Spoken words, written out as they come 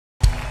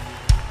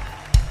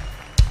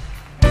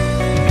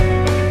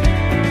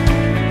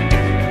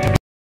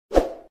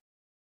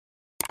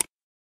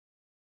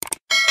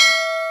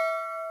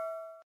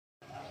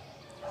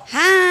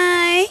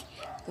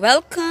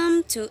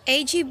Welcome to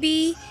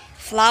AGB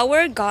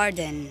Flower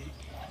Garden.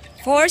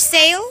 For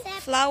sale,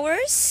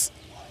 flowers,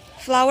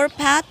 flower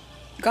pot,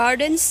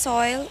 garden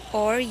soil,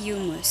 or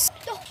humus.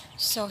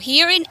 So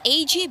here in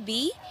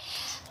AGB,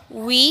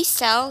 we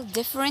sell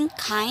different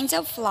kinds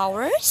of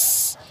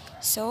flowers.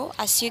 So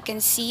as you can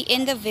see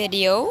in the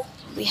video,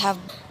 we have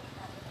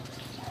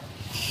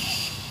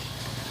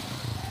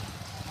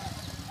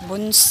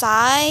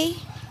bonsai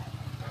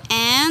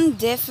and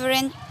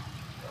different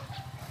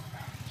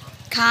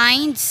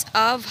kinds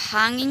of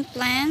hanging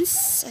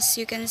plants, as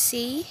you can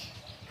see.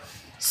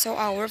 So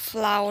our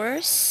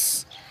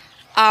flowers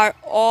are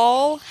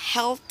all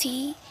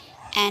healthy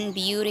and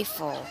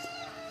beautiful.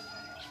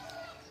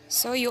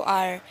 So you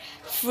are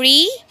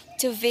free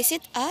to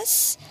visit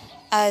us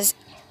as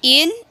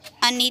in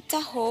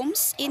Anita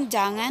Homes in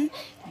Dangan,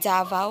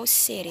 Davao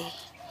City.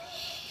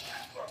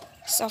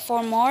 So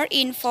for more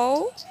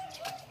info,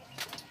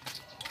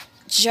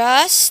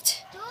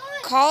 just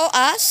call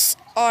us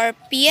or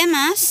PM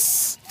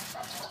us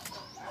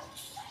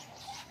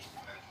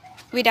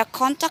with the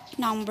contact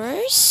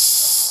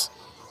numbers.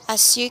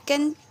 As you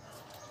can,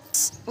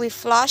 we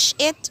flash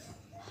it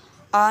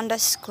on the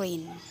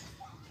screen.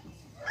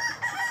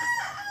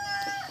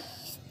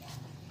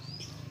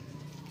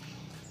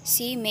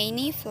 See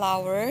many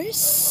flowers,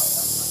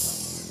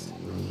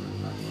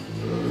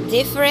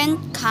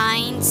 different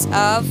kinds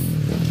of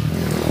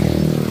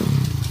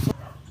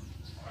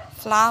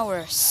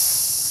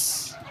flowers.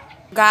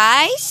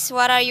 Guys,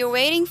 what are you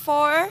waiting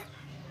for?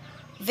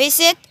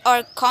 Visit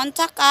or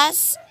contact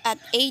us at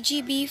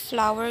AGB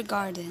Flower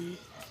Garden.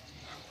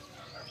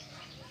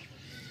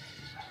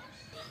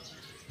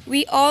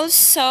 We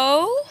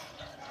also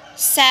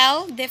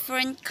sell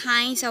different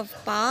kinds of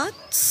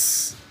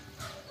pots.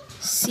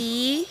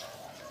 See,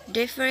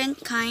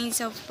 different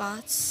kinds of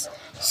pots,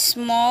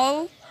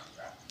 small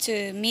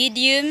to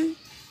medium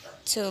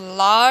to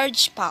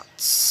large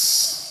pots.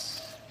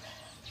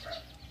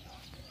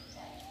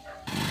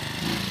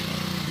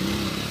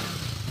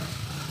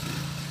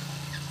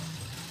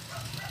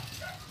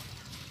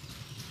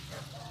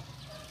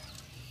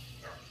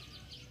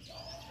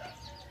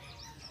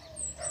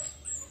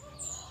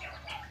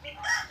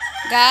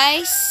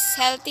 Guys,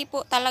 healthy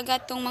po talaga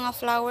tong mga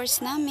flowers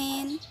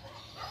namin.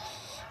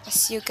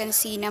 As you can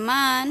see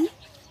naman,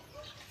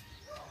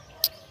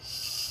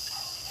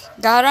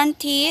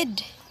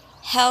 guaranteed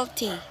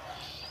healthy,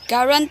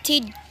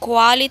 guaranteed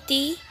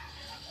quality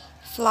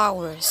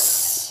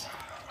flowers.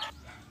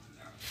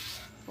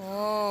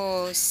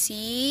 Oh,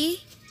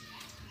 see?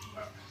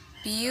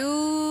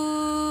 Beautiful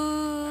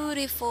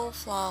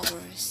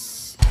flowers.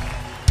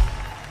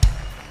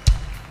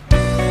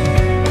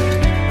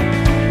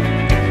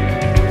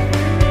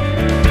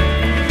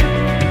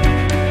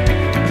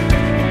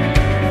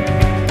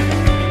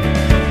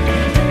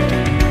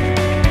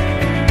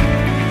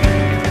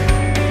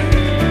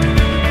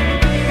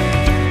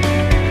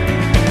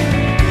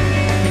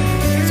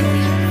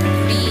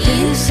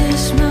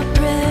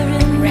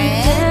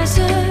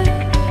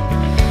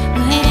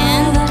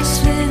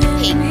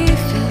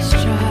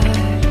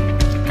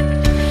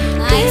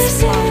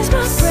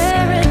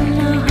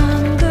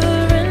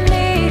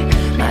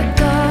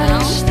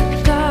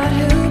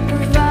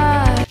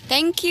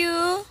 Thank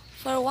you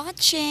for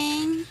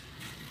watching.